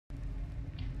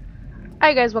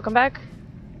Hi guys, welcome back.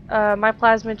 My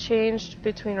plasma changed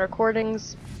between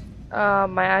recordings.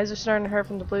 My eyes are starting to hurt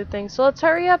from the blue thing, so let's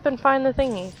hurry up and find the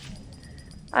thingy.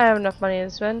 I have enough money to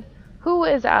spend. Who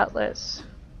is Atlas?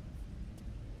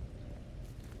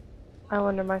 I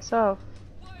wonder myself.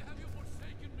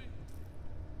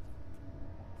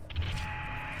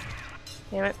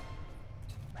 Damn it.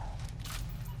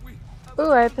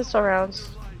 Ooh, I have pistol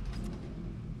rounds.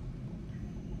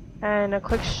 And a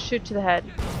quick shoot to the head.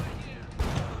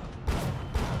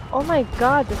 Oh my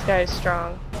god, this guy is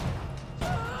strong.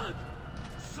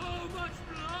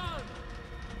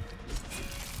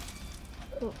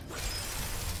 Ooh.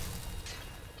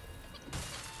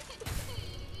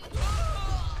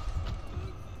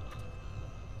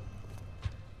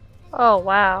 Oh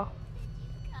wow.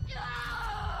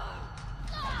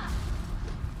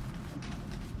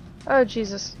 Oh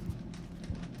Jesus.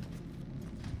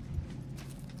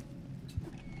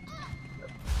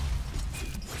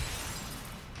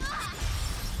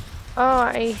 Oh,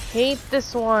 I hate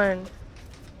this one.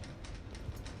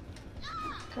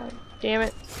 God damn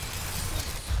it.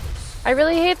 I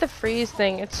really hate the freeze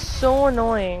thing. It's so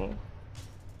annoying.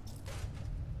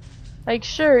 Like,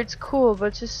 sure, it's cool, but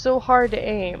it's just so hard to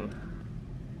aim.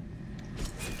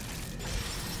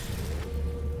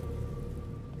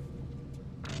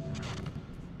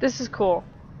 This is cool.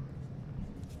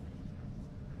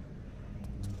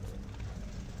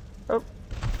 Oh.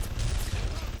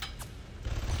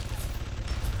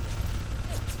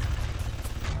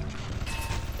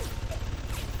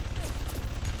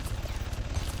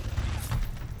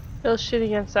 You'll shoot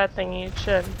against that thing, you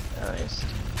should, at least.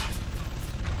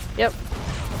 Yep.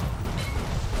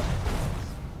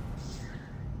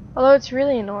 Although it's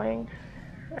really annoying.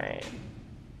 Alright.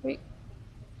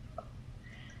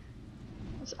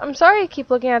 I'm sorry I keep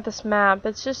looking at this map,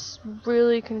 it's just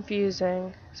really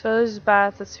confusing. So this is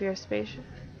Bath, the Sphere Station.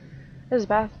 This is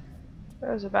Bath.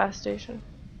 There's a Bath station.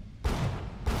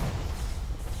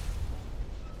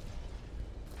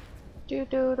 Do do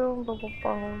do boom boom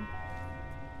boom.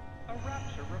 A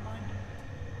rapture reminder.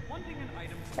 Wanting an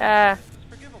item Ah. is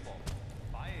forgivable.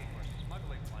 Buying or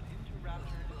smuggling one into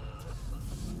rapture.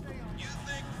 You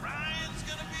think Ryan's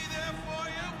gonna be there for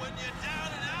you when you're down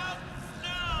and out?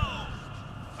 No!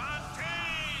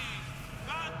 Fontaine!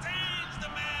 Fontaine's the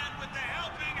man with the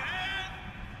helping hand!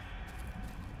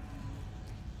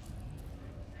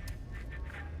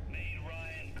 Made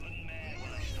Ryan good mad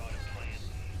when I started playing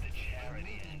the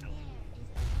charity angle.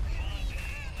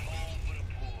 Fontaine's home for the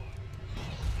poor.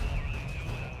 Already knew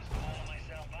it. I was calling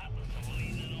myself Atlas of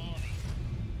Legion Army.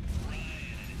 Ryan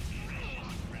and his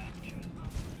precious rapture.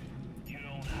 You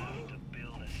don't have to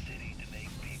build a city to make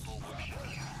people worship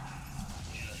you.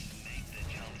 Just make the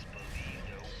chumps believe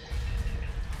they're worth it.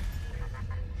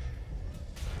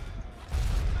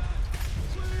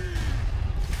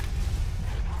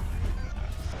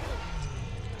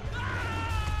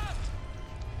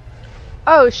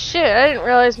 Oh shit, I didn't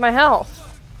realize my health.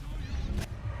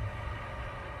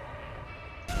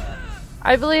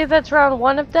 I believe that's round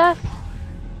 1 of death.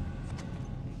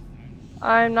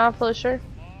 I'm not fully sure.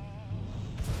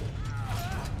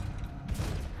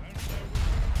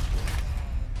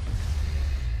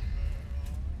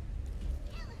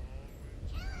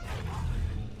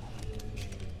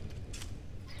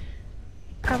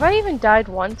 Have I even died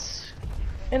once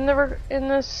in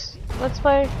this Let's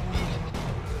Play?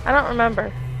 I don't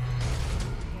remember.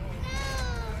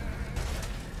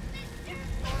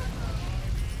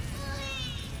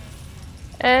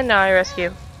 And now I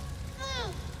rescue.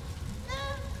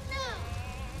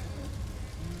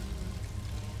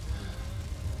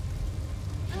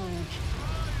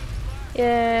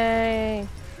 Yay!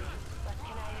 What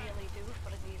can I really do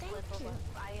for these little ones?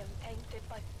 I am tainted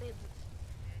by sins.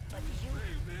 But you,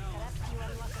 perhaps you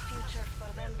unlock a future for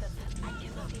them that I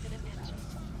cannot even imagine.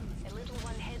 A little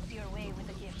one heads your way with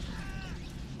a gift.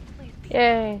 Please be.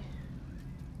 Yay!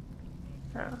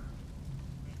 Oh.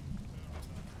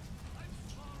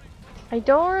 I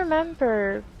don't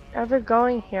remember ever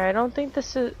going here. I don't think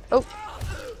this is. Oh!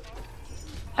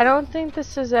 I don't think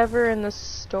this is ever in the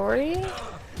story.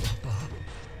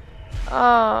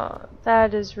 Oh,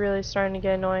 that is really starting to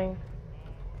get annoying.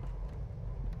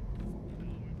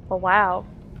 Oh, wow.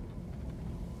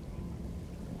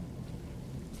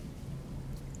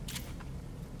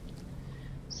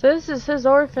 So this is his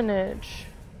orphanage.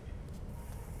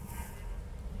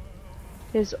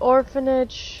 His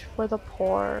orphanage for the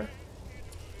poor.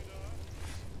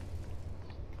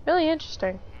 Really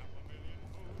interesting.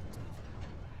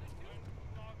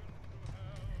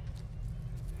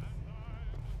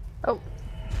 Oh.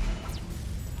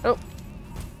 Oh.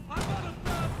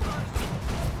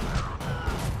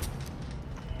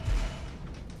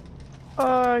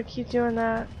 Oh, I keep doing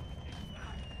that.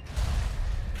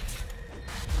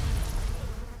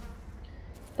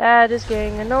 That is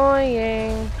getting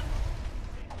annoying.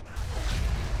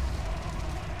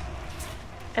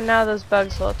 And now those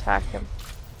bugs will attack him.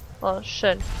 Well, it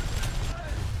should.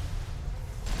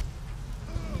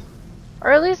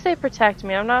 Or at least they protect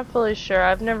me. I'm not fully sure.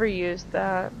 I've never used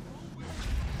that.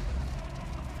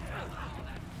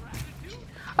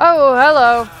 Oh,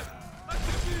 hello.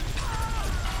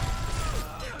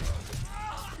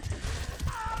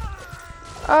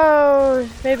 Oh,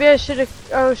 maybe I should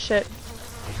have. Oh, shit.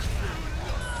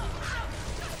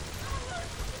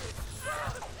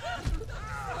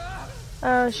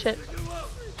 Oh, shit.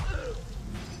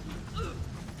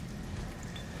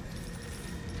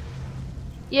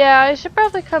 Yeah, I should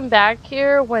probably come back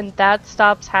here when that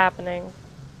stops happening.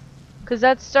 Because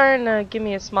that's starting to give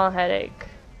me a small headache.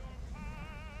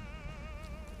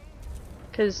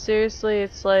 Because seriously,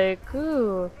 it's like,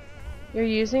 ooh, you're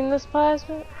using this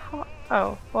plasma?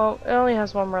 Oh, well, it only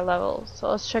has one more level, so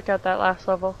let's check out that last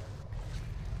level.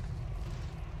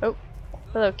 Oh,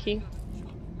 hello, Key.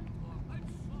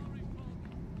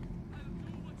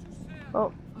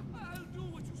 Oh.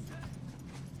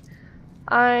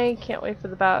 I can't wait for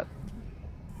the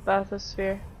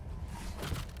bathysphere.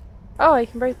 Oh, I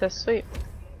can break this, sweet.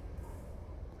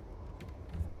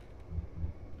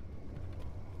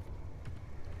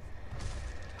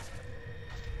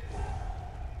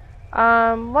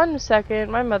 One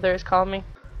second, my mother is calling me.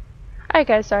 Alright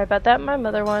guys, sorry about that. My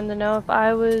mother wanted to know if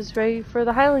I was ready for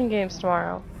the Highland Games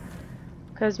tomorrow.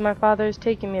 Because my father is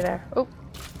taking me there. Oh.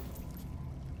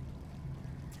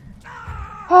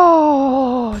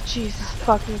 Oh, Jesus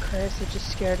fucking Christ, it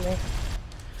just scared me.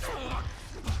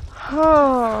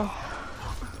 Oh.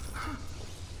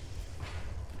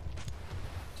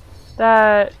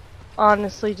 That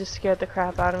honestly just scared the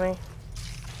crap out of me.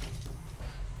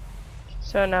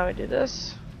 So now we do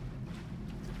this.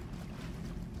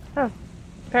 Oh.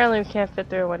 Apparently we can't fit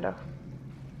through a window.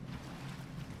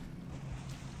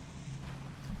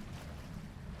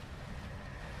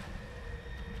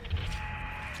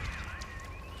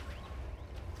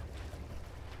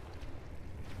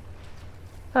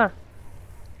 Huh.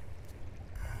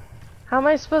 How am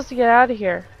I supposed to get out of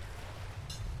here?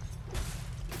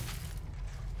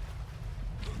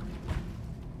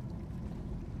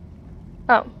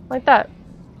 Oh, like that.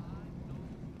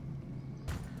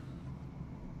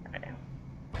 Okay.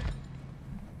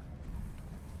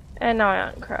 And now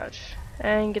I uncrouch.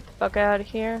 And get the fuck out of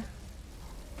here.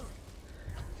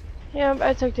 Yep,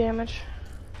 I took damage.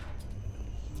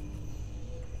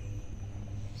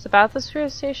 Is the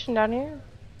bathysphere station down here?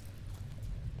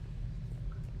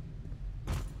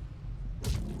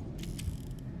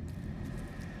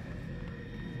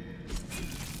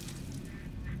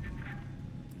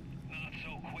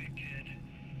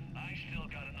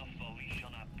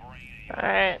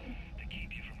 Alright.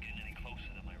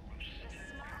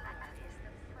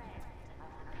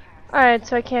 Alright,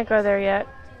 so I can't go there yet.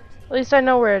 At least I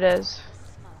know where it is.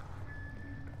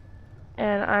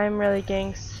 And I'm really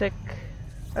getting sick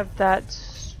of that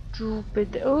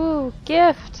stupid... Ooh,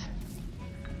 gift!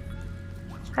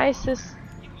 Hi, sis.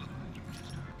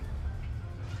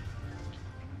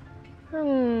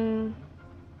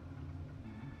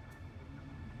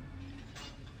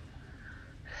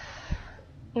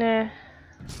 Nah.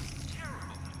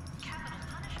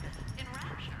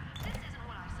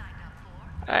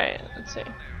 Alright, let's see.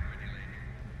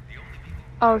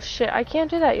 Oh shit, I can't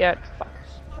do that yet. Fuck.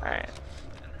 Alright.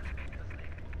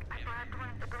 I grabbed one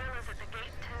of the gorillas at the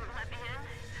gate to let me in.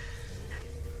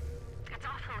 It's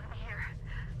awful in here.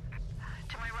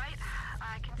 To my right,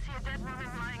 I can see a dead woman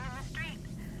lying in the street.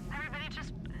 Everybody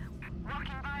just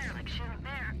walking by her like she wasn't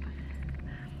there.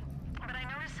 But I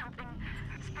noticed something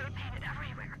spray painted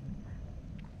everywhere.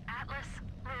 Atlas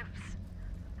lives.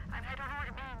 And I don't know what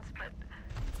it means, but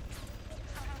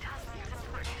something tells me it's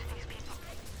important to these people.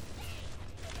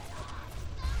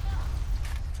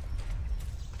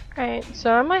 Alright,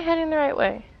 so am I heading the right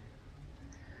way?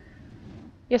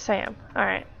 Yes, I am.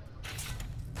 Alright.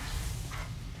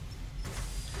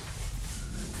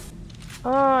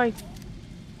 Oh,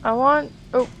 I want...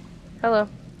 Oh, hello.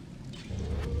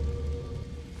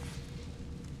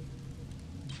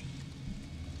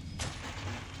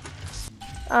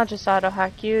 I'll just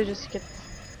auto-hack you, just get...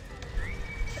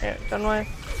 There, done with.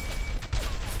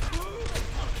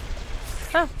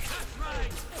 Oh.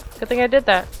 Good thing I did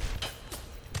that.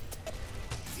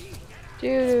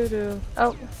 Doo-doo-doo.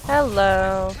 Oh,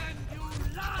 hello.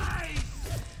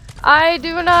 I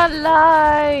do not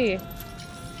lie!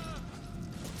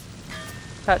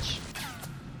 Touch.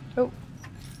 Oh.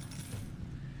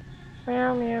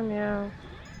 Meow, meow, meow.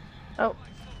 Oh,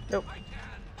 nope.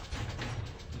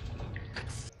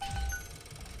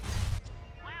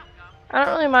 I don't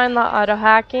really mind the auto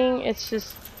hacking, it's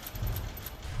just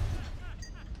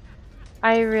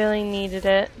I really needed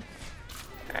it.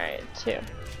 Alright, 2.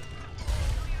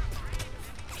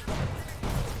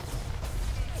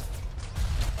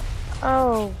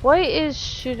 Oh, what is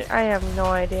shooting? I have no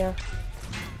idea.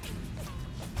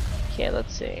 Okay,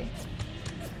 let's see.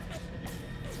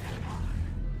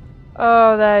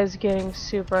 Oh, that is getting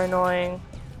super annoying.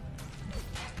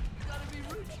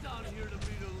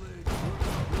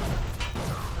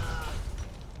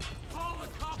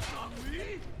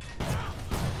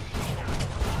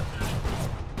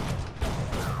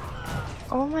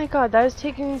 Oh my god, that is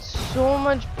taking so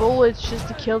much bullets just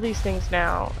to kill these things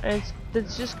now. And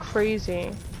it's just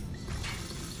crazy.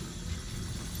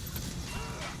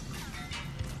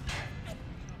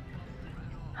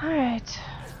 Alright.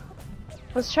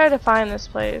 Let's try to find this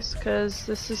place, because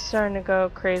this is starting to go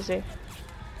crazy.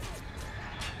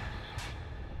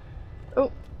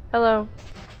 Oh, hello.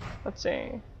 Let's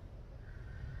see.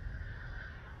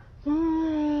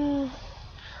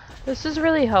 This is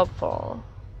really helpful.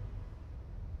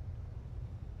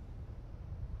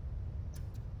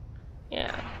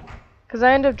 Yeah. Because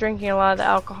I end up drinking a lot of the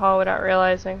alcohol without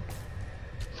realizing.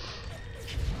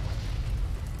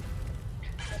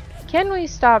 Can we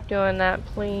stop doing that,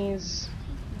 please?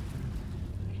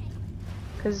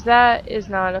 Because that is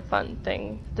not a fun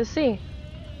thing to see.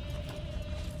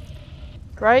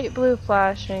 Bright blue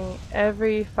flashing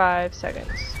every 5 seconds.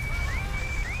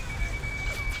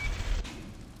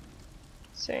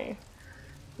 Let's see.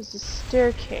 There's a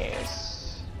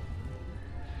staircase.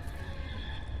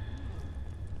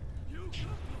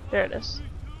 There it is.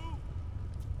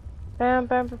 Bam,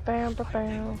 bam, bam, bam, bam,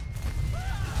 bam.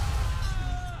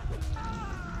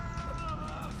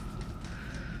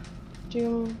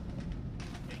 Doom.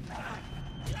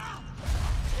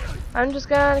 I'm just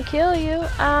gonna kill you.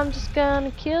 I'm just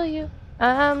gonna kill you.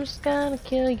 I'm just gonna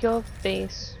kill your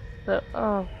face. But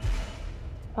oh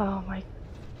my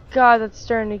god, that's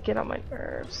starting to get on my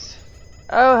nerves.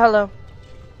 Oh, hello.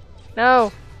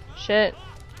 No, shit.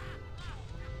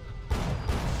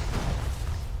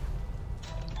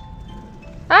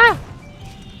 Ah!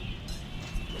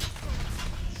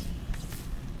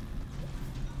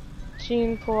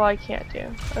 Gene pool I can't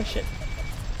do. Oh shit.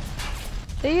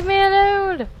 Leave me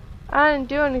alone! I didn't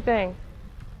do anything.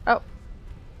 Oh.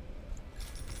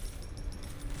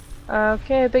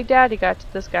 Okay, Big Daddy got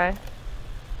to this guy.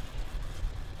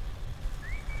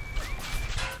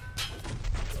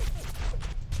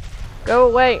 Go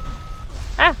away.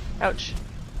 Ah! Ouch.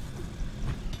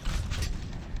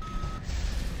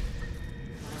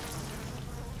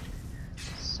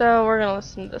 So we're gonna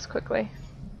listen to this quickly.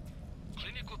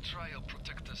 Clinical trial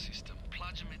protector system,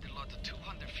 plasmid lot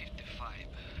 255.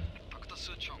 Dr.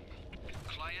 Suchong,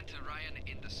 client Ryan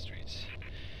Industries.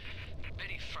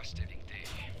 Very frustrating day.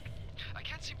 I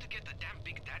can't seem to get the damn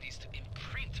big daddies to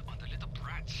imprint on the little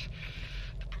brats.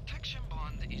 The protection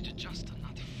bond is just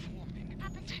not forming.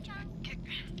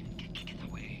 Get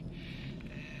away.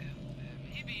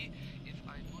 Maybe if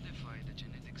I modify the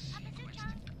genetic sequence.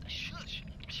 Shush.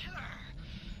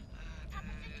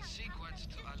 The sequence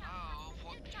to allow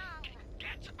for.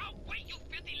 Get away, you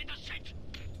filthy little shit!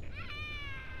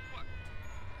 What?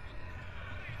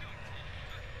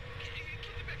 What are you doing?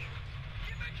 Get back!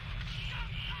 Get back!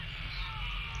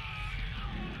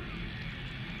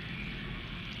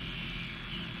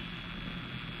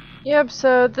 Yep,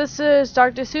 so this is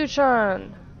Dr.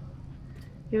 Suchong.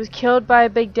 He was killed by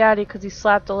Big Daddy because he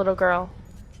slapped a little girl.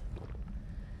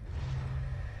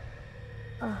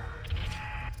 Oh.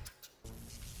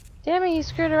 Damn it, he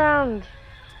screwed around.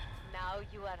 Now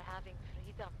you are having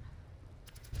freedom.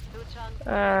 Suchong's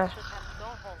plan should have no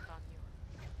hold on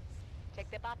you. Take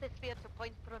the bathysphere to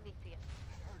Point Prometheus.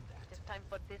 It is time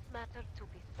for this matter to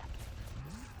be settled.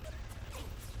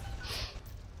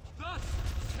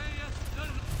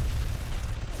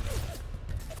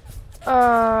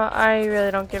 I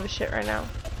really don't give a shit right now.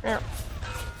 Yeah.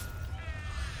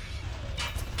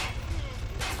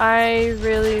 I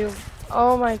really...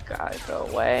 Oh my god, go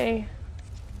away.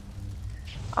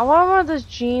 I want one of those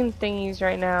gene thingies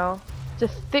right now. To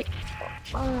thick...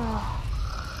 Oh.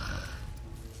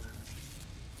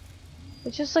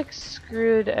 It just like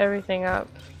screwed everything up.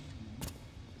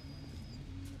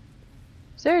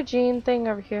 Is there a gene thing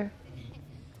over here?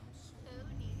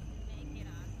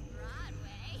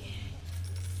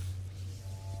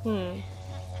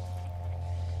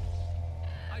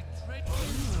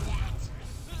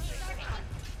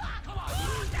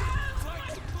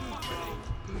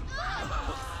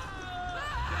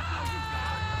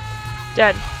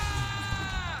 Dead.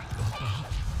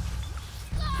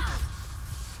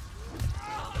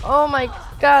 Oh my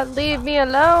god, leave me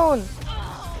alone!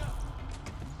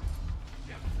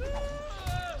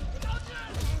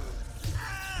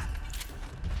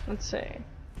 Let's see.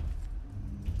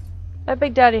 That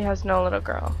Big Daddy has no little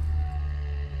girl.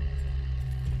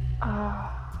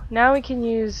 Now we can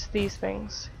use these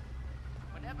things.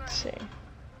 Let's see.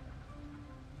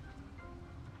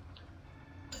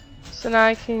 So now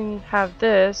I can have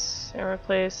this and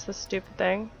replace this stupid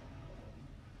thing.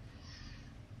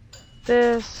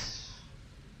 This.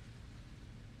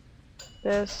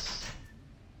 This.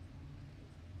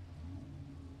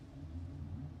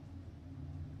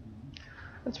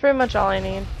 That's pretty much all I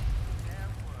need.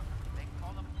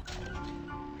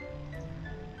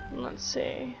 Let's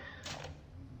see.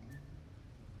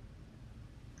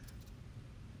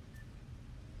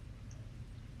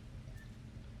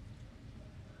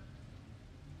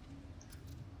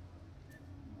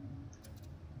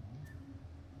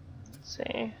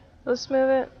 See. Let's move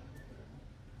it.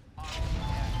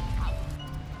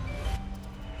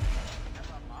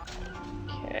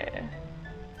 Okay.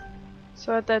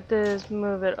 So what that did is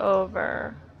move it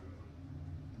over.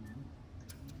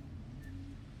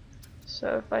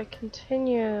 So if I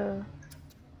continue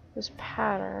this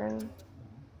pattern.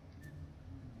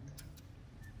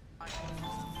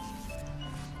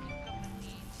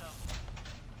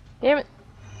 Damn it.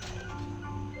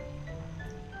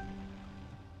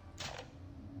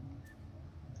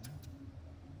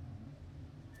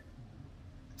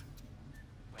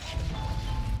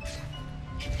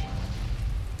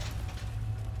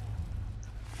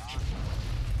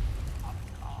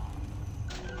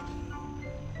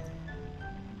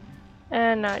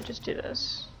 And now I just do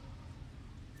this.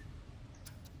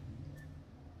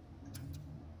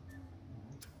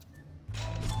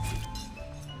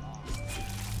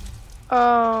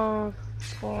 Oh,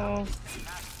 well.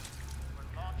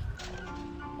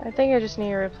 I think I just need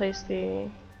to replace the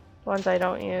ones I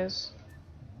don't use.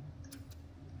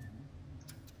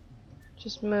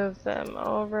 Just move them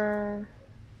over.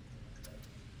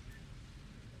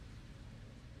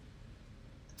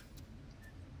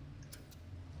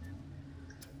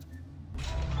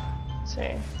 Let's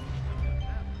see.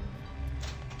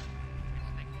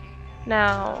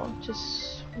 Now,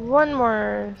 just one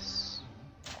more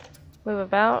move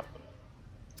about.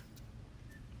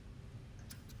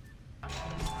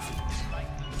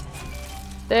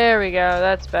 There we go,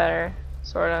 that's better.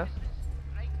 Sorta.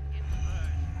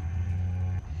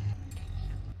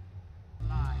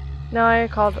 No, I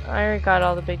already got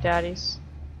all the Big Daddies.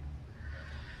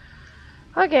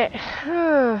 Okay,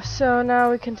 so now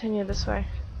we continue this way.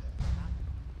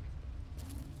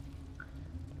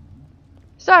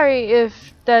 Sorry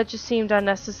if that just seemed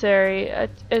unnecessary.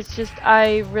 It's just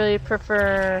I really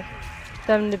prefer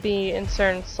them to be in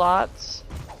certain slots.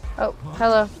 Oh,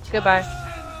 hello. Goodbye.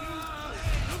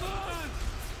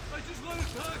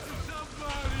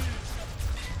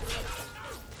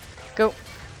 Go.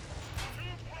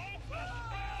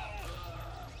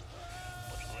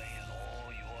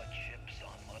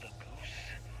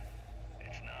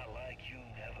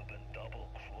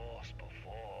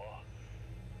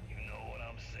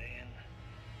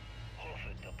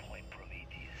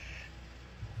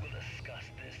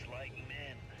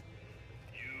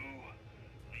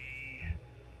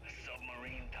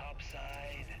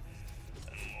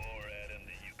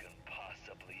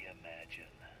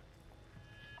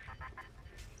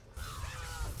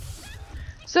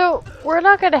 So, we're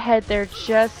not gonna head there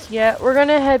just yet. We're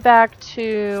gonna head back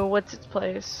to, what's its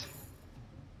place?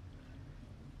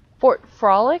 Fort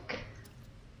Frolic?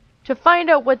 To find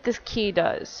out what this key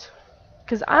does.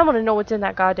 Because I want to know what's in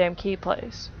that goddamn key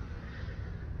place.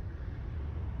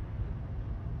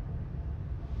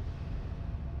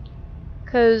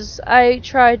 Because I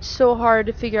tried so hard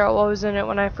to figure out what was in it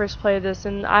when I first played this,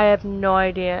 and I have no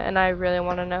idea, and I really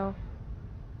want to know.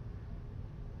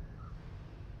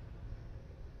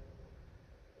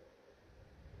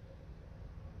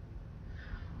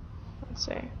 Let's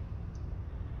see.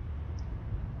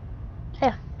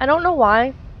 Yeah, I don't know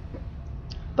why,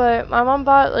 but my mom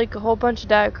bought like a whole bunch of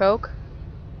Diet Coke.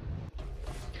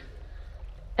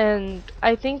 And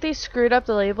I think they screwed up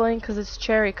the labeling because it's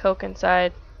cherry Coke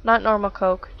inside. Not normal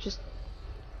Coke, just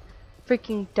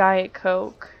freaking Diet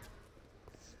Coke.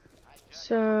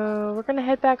 So we're gonna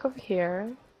head back over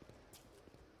here.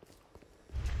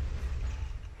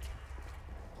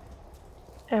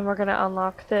 And we're gonna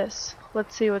unlock this.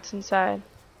 Let's see what's inside.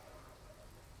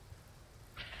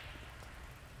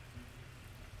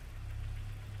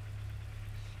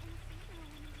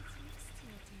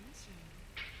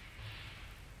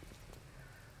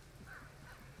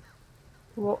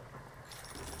 Whoa.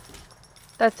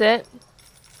 That's it?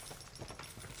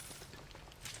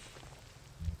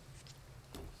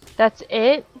 That's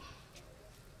it?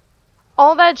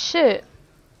 All that shit.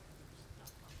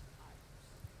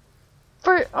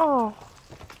 For, oh.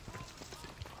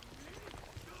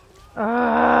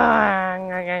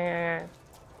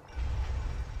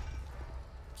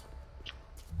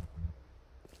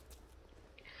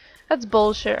 That's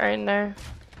bullshit right there.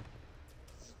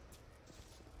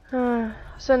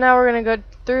 So now we're gonna go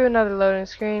through another loading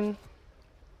screen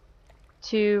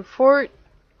to Point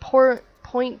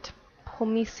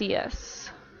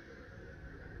Pomesius.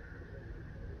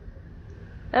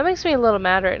 That makes me a little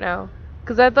mad right now,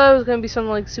 cause I thought it was gonna be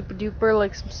something like super duper,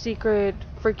 like some secret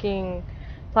freaking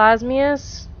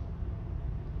Plasmius.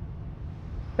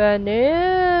 But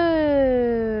no.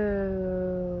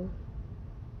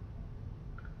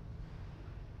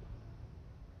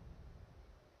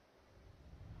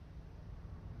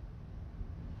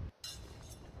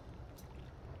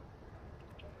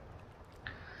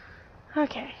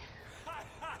 Okay.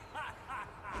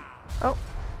 Oh. Alright.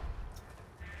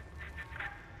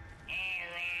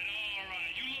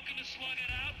 You looking to slug it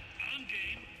out? I'm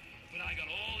game. But I got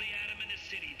all the atom in the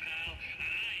city, pal, and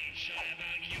I ain't shy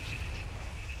about using it.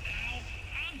 Now,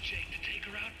 I'm Jake to take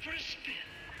her out for a spin.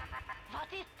 What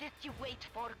is this you wait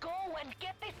for? Go and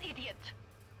get this idiot!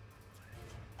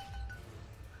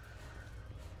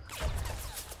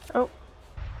 Oh.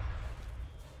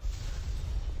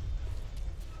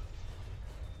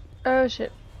 Oh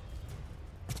shit.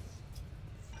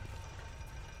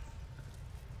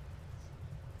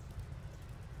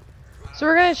 So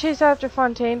we're gonna chase after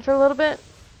Fontaine for a little bit.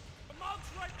 The mug's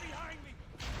right behind me.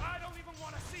 I don't even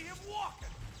want to see him walking.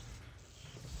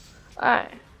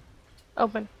 Alright.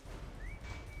 Open.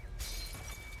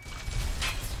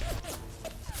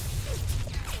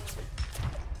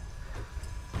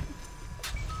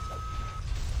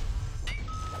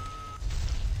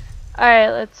 Alright,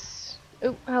 let's...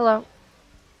 Oop, hello.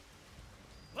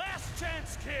 Last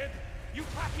chance, kid. You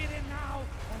pack it in now,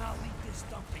 and I'll leave this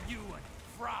dump to you and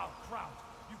Frau Kraut.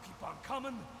 You keep on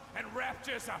coming, and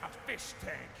Rapture's a fish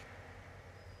tank.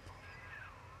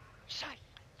 Scheiße,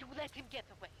 you let him get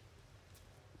away.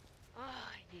 Oh,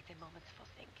 I need a moment for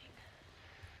thinking.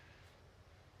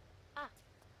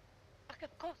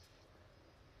 Of course.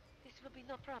 This will be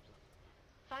no problem.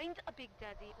 Find a Big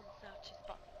Daddy and search his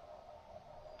body.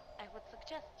 I would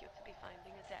suggest you to be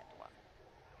finding a dead one.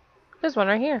 There's one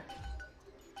right here.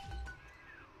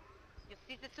 You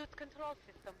see the suit control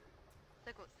system?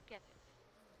 So good, get it.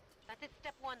 That is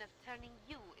step one of turning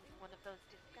you into one of those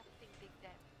disgusting Big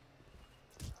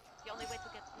Daddies. The only way to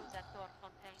get through that door,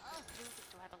 Fontaine, is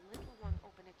to have a little one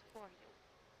open it for you.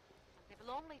 And they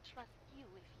will only trust you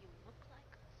if you look like,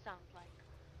 sound like,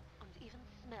 and even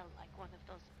smell like one of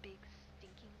those big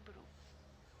stinking brutes.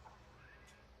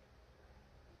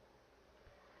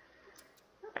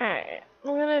 Alright,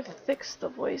 I'm gonna fix the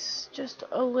voice just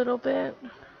a little bit.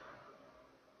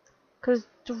 Because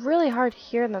it's really hard to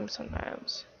hear them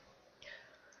sometimes.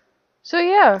 So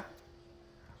yeah.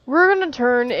 We're gonna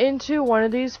turn into one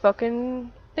of these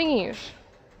fucking thingies.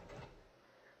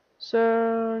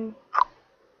 So...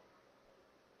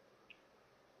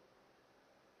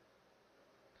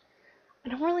 I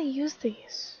don't really use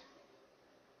these.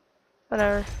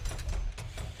 Whatever.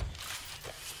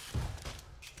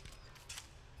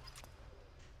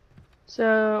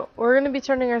 So, we're going to be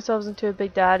turning ourselves into a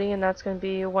Big Daddy, and that's going to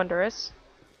be wondrous.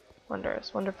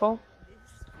 Wondrous. Wonderful.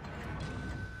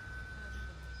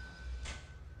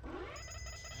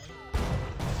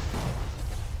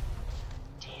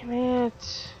 Damn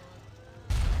it.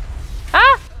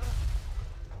 Ah!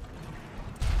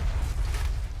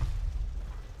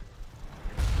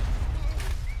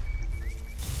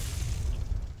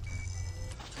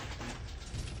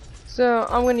 So,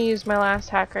 I'm going to use my last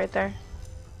hack right there.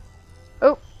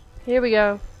 Oh, here we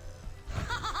go.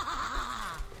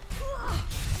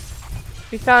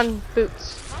 We found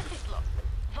boots. What is lost?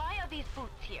 Why are these boots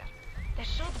here? There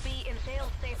should be in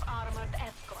fail-safe armored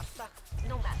escorts, but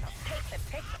no matter. Take them,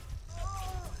 take them.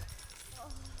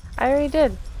 I already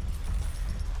did.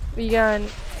 We got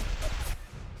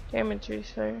damage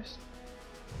resource.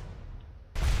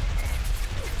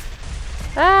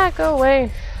 Ah, go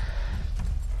away.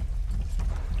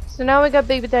 So now we got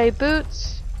Big Daddy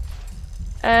boots,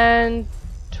 and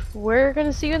we're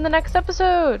gonna see you in the next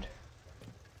episode.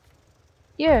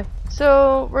 Yeah,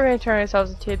 so we're gonna turn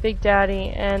ourselves into a Big Daddy,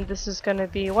 and this is gonna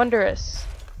be wondrous.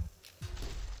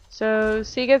 So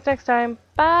see you guys next time.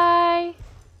 Bye.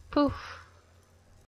 Poof.